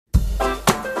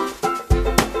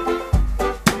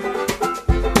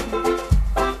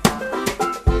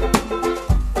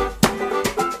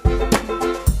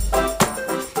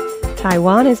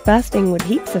Taiwan is bursting with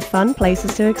heaps of fun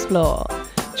places to explore.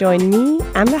 Join me,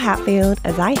 Amber Hatfield,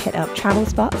 as I hit up travel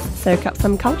spots, soak up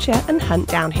some culture, and hunt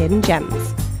down hidden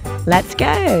gems. Let's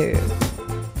go!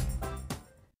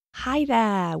 Hi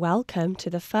there, welcome to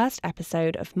the first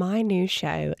episode of my new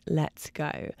show, Let's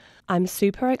Go. I'm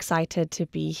super excited to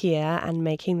be here and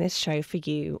making this show for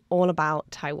you all about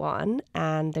Taiwan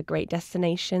and the great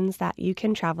destinations that you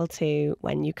can travel to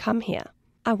when you come here.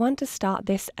 I want to start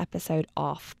this episode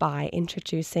off by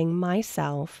introducing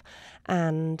myself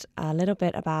and a little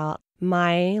bit about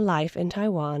my life in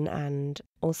Taiwan and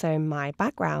also my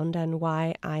background and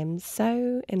why I'm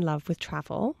so in love with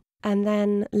travel. And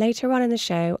then later on in the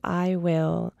show, I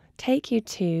will take you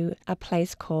to a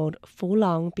place called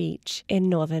Fulong Beach in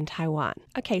northern Taiwan.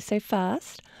 Okay, so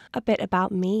first, a bit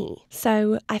about me.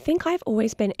 So I think I've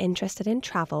always been interested in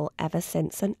travel ever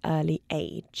since an early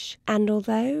age. And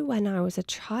although when I was a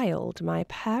child, my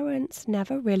parents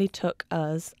never really took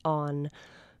us on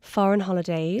foreign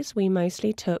holidays, we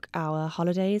mostly took our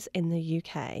holidays in the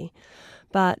UK.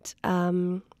 But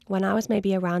when I was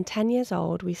maybe around 10 years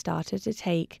old, we started to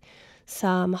take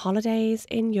some holidays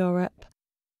in Europe.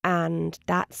 And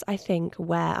that's, I think,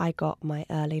 where I got my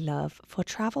early love for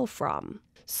travel from.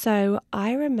 So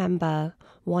I remember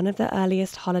one of the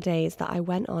earliest holidays that I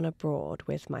went on abroad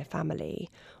with my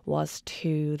family was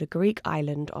to the Greek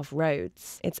island of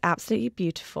Rhodes. It's absolutely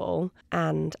beautiful.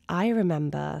 And I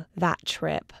remember that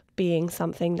trip being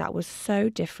something that was so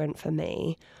different for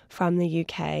me from the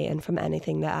UK and from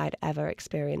anything that I'd ever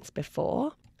experienced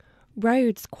before.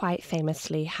 Rhodes quite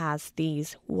famously has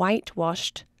these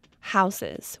whitewashed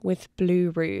houses with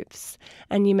blue roofs,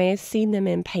 and you may have seen them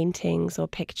in paintings or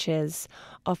pictures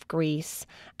of Greece,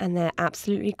 and they're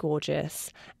absolutely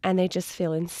gorgeous and they just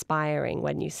feel inspiring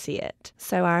when you see it.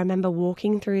 So I remember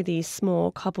walking through these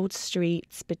small cobbled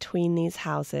streets between these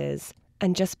houses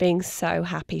and just being so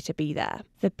happy to be there.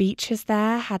 The beaches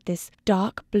there had this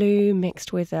dark blue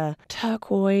mixed with a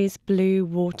turquoise blue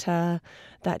water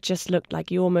that just looked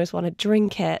like you almost want to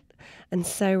drink it, and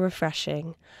so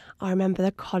refreshing. I remember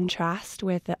the contrast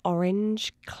with the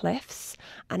orange cliffs,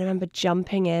 and I remember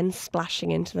jumping in,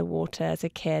 splashing into the water as a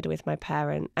kid with my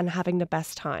parent and having the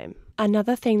best time.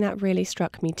 Another thing that really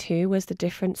struck me too was the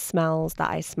different smells that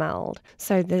I smelled.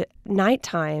 So the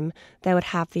nighttime, they would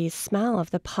have these smell of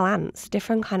the plants,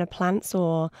 different kind of plants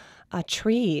or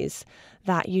trees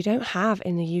that you don't have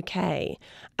in the UK.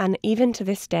 And even to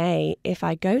this day, if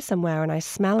I go somewhere and I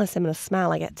smell a similar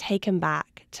smell, I get taken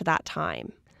back to that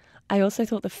time. I also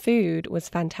thought the food was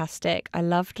fantastic. I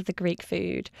loved the Greek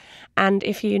food. And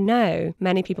if you know,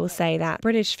 many people say that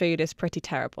British food is pretty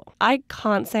terrible. I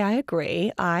can't say I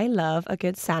agree. I love a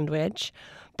good sandwich.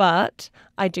 But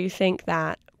I do think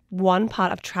that one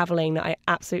part of traveling that I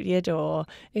absolutely adore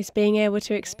is being able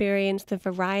to experience the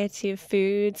variety of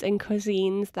foods and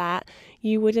cuisines that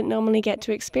you wouldn't normally get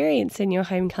to experience in your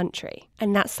home country.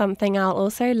 And that's something I'll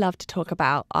also love to talk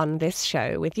about on this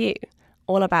show with you.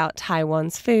 All about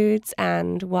Taiwan's foods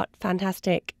and what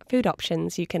fantastic food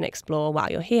options you can explore while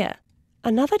you're here.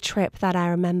 Another trip that I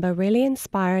remember really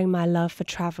inspiring my love for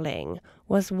traveling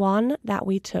was one that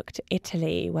we took to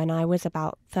Italy when I was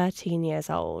about 13 years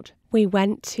old. We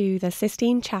went to the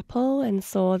Sistine Chapel and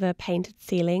saw the painted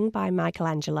ceiling by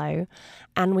Michelangelo,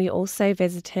 and we also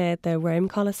visited the Rome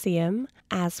Colosseum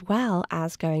as well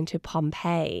as going to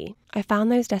Pompeii. I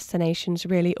found those destinations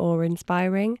really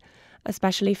awe-inspiring,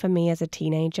 especially for me as a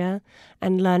teenager,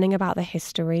 and learning about the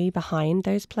history behind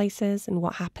those places and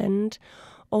what happened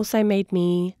also made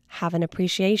me have an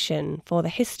appreciation for the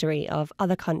history of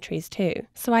other countries too.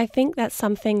 So I think that's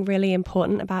something really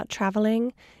important about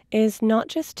traveling is not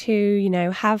just to,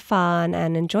 have fun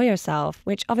and enjoy yourself,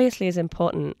 which obviously is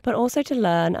important, but also to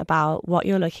learn about what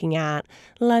you're looking at,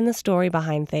 learn the story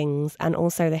behind things, and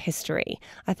also the history.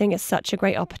 I think it's such a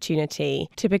great opportunity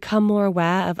to become more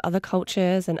aware of other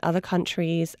cultures and other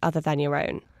countries other than your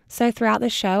own. So throughout the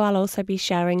show, I'll also be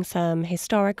sharing some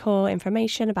historical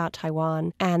information about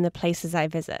Taiwan and the places I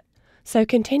visit. So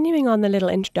continuing on the little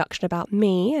introduction about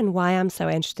me and why I'm so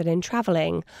interested in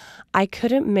traveling, I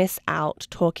couldn't miss out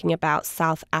talking about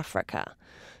South Africa.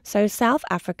 So South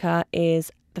Africa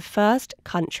is the first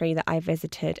country that I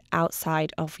visited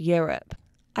outside of Europe.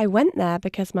 I went there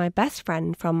because my best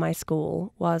friend from my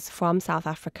school was from South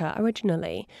Africa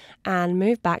originally and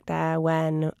moved back there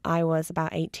when I was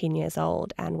about 18 years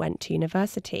old and went to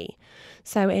university.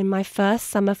 So in my first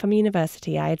summer from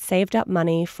university, I had saved up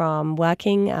money from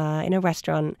working in a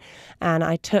restaurant, and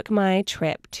I took my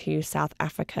trip to South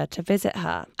Africa to visit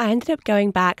her. I ended up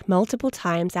going back multiple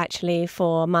times actually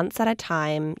for months at a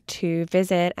time to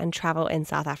visit and travel in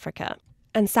South Africa.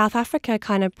 And South Africa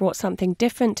kind of brought something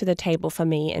different to the table for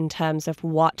me in terms of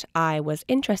what I was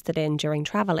interested in during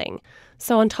traveling.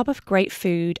 So on top of great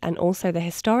food and also the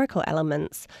historical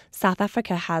elements, South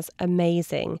Africa has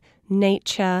amazing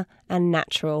nature and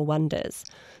natural wonders.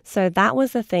 So that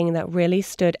was the thing that really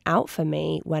stood out for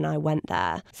me when I went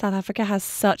there. South Africa has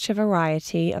such a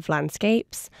variety of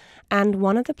landscapes, and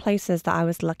one of the places that I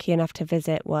was lucky enough to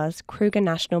visit was Kruger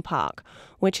National Park,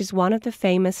 which is one of the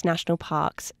famous national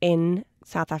parks in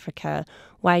South Africa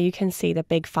where you can see the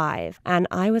Big Five. And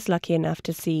I was lucky enough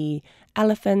to see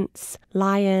elephants,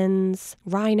 lions,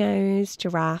 rhinos,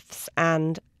 giraffes,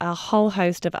 and a whole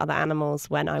host of other animals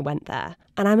when I went there.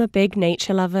 And I'm a big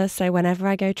nature lover, so whenever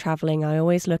I go traveling, I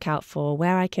always look out for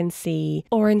where I can see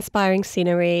awe-inspiring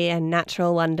scenery and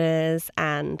natural wonders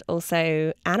and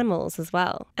also animals as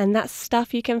well. And that's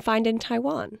stuff you can find in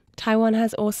Taiwan. Taiwan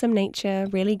has awesome nature,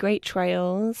 really great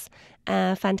trails,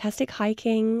 fantastic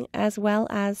hiking, as well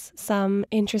as some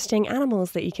interesting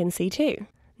animals that you can see too.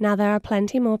 Now, there are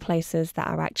plenty more places that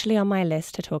are actually on my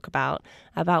list to talk about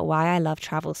why I love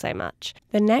travel so much.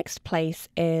 The next place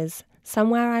is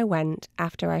somewhere I went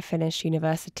after I finished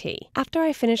university. After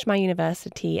I finished my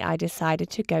university, I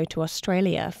decided to go to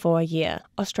Australia for a year.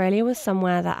 Australia was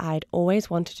somewhere that I'd always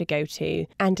wanted to go to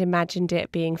and imagined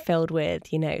it being filled with,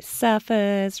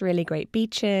 surfers, really great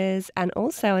beaches, and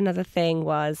also another thing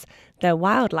was the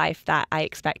wildlife that I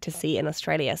expect to see in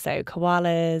Australia. So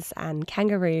koalas and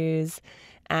kangaroos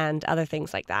and other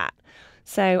things like that.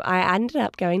 So I ended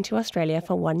up going to Australia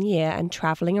for 1 year and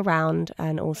traveling around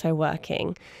and also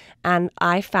working. And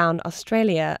I found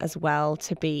Australia as well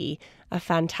to be a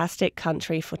fantastic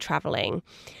country for traveling.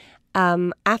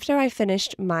 After I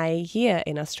finished my year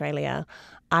in Australia,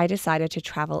 I decided to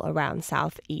travel around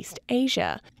Southeast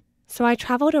Asia. So I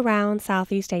traveled around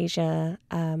Southeast Asia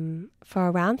for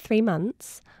around 3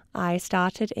 months. I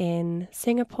started in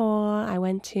Singapore, I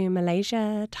went to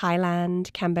Malaysia,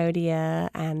 Thailand, Cambodia,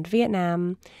 and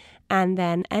Vietnam, and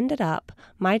then ended up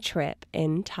my trip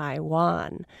in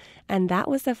Taiwan. And that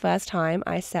was the first time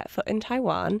I set foot in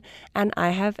Taiwan, and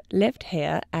I have lived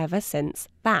here ever since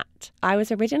that. I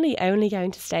was originally only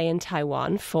going to stay in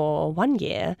Taiwan for 1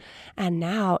 year, and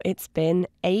now it's been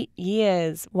 8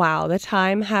 years. Wow, the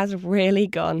time has really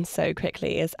gone so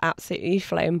quickly. It's absolutely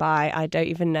flown by. I don't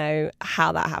even know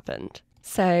how that happened.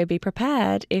 So be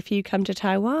prepared. If you come to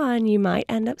Taiwan, you might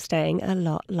end up staying a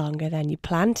lot longer than you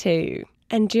plan to.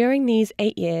 And during these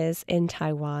 8 years in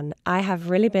Taiwan, I have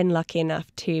really been lucky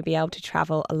enough to be able to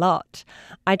travel a lot.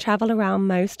 I travel around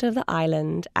most of the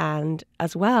island and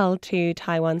as well to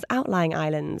Taiwan's outlying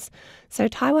islands. So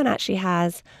Taiwan actually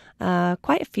has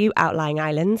quite a few outlying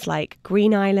islands like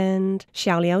Green Island,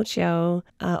 Xiaoliuqiu,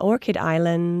 Orchid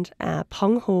Island,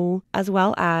 Penghu, as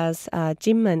well as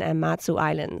Jinmen and Matsu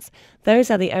Islands.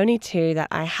 Those are the only two that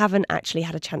I haven't actually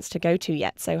had a chance to go to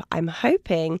yet. So I'm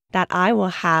hoping that I will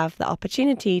have the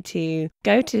opportunity to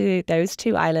go to those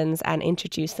 2 islands and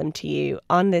introduce them to you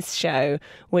on this show,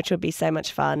 which would be so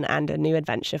much fun and a new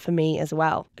adventure for me as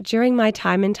well. During my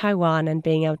time in Taiwan and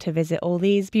being able to visit all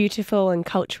these beautiful and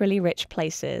culturally rich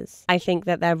places, I think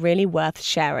that they're really worth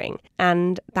sharing,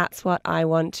 and that's what I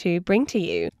want to bring to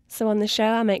you. So on the show,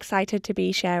 I'm excited to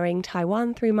be sharing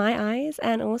Taiwan through my eyes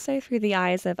and also through the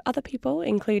eyes of other people,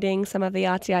 including some of the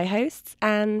RTI hosts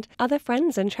and other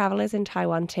friends and travelers in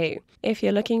Taiwan too. If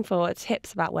you're looking for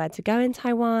tips about where to go in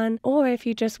Taiwan, or if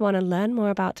you just want to learn more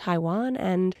about Taiwan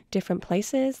and different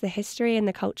places, the history and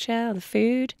the culture, the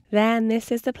food, then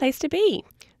this is the place to be.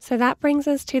 So that brings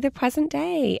us to the present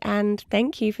day, and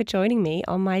thank you for joining me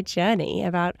on my journey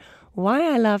about why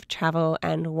I love travel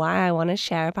and why I want to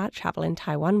share about travel in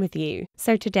Taiwan with you.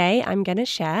 So today I'm going to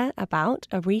share about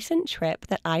a recent trip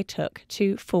that I took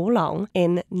to Fulong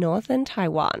in northern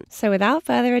Taiwan. So without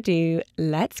further ado,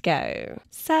 let's go.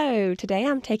 So today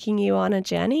I'm taking you on a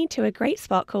journey to a great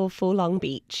spot called Fulong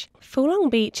Beach. Fulong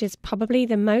Beach is probably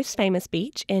the most famous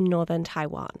beach in northern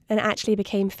Taiwan and actually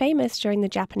became famous during the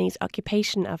Japanese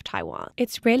occupation of Taiwan.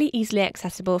 It's really easily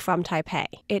accessible from Taipei.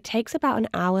 It takes about an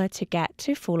hour to get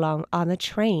to Fulong on the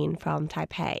train from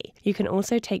Taipei. You can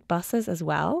also take buses as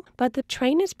well, but the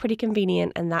train is pretty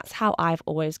convenient and that's how I've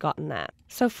always gotten there.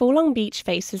 So Fulong Beach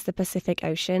faces the Pacific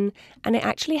Ocean and it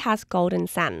actually has golden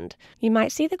sand. You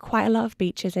might see that quite a lot of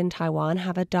beaches in Taiwan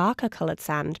have a darker colored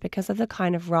sand because of the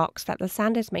kind of rocks that the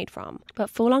sand is made from. But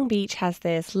Fulong Beach has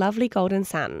this lovely golden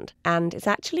sand and it's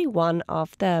actually one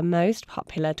of the most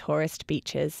popular tourist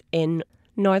beaches in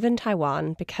northern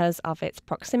Taiwan because of its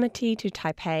proximity to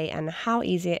Taipei and how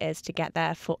easy it is to get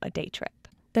there for a day trip.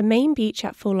 The main beach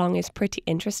at Fulong is pretty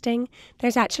interesting.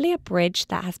 There's actually a bridge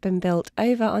that has been built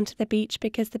over onto the beach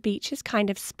because the beach is kind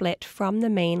of split from the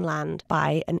mainland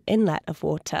by an inlet of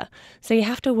water. So you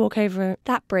have to walk over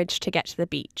that bridge to get to the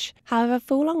beach. However,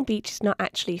 Fulong Beach is not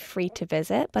actually free to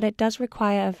visit, but it does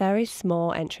require a very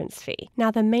small entrance fee.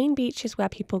 Now, the main beach is where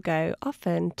people go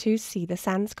often to see the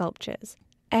sand sculptures.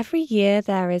 Every year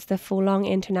there is the Fulong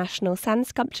International Sand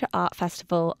Sculpture Art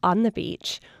Festival on the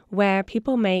beach, where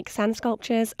people make sand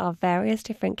sculptures of various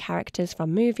different characters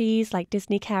from movies, like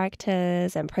Disney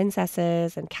characters and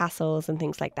princesses and castles and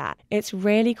things like that. It's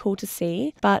really cool to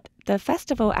see, but the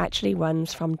festival actually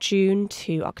runs from June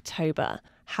to October.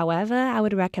 However, I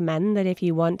would recommend that if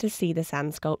you want to see the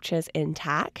sand sculptures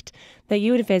intact, that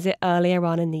you would visit earlier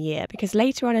on in the year, because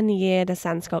later on in the year, the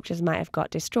sand sculptures might have got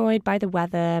destroyed by the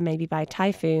weather, maybe by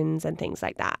typhoons and things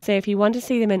like that. So if you want to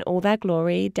see them in all their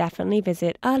glory, definitely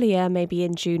visit earlier, maybe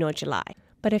in June or July.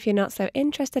 But if you're not so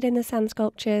interested in the sand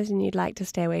sculptures and you'd like to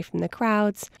stay away from the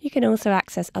crowds, you can also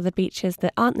access other beaches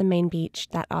that aren't the main beach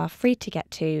that are free to get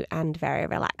to and very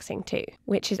relaxing too,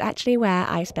 which is actually where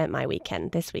I spent my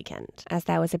weekend this weekend, as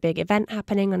there was a big event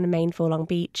happening on the main Fulong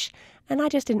beach and I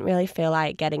just didn't really feel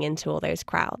like getting into all those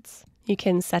crowds. You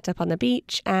can set up on the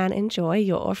beach and enjoy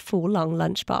your Fulong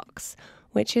lunchbox,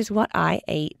 which is what I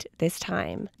ate this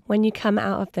time. When you come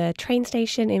out of the train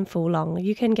station in Fulong,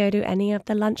 you can go to any of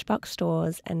the lunchbox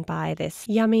stores and buy this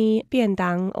yummy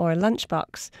biandang or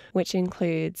lunchbox, which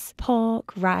includes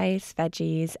pork, rice,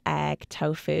 veggies, egg,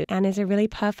 tofu, and is a really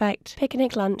perfect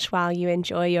picnic lunch while you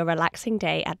enjoy your relaxing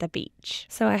day at the beach.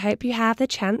 So I hope you have the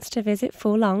chance to visit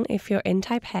Fulong if you're in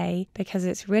Taipei, because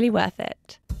it's really worth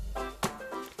it.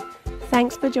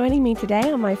 Thanks for joining me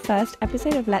today on my first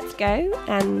episode of Let's Go,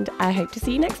 and I hope to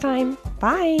see you next time.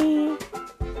 Bye!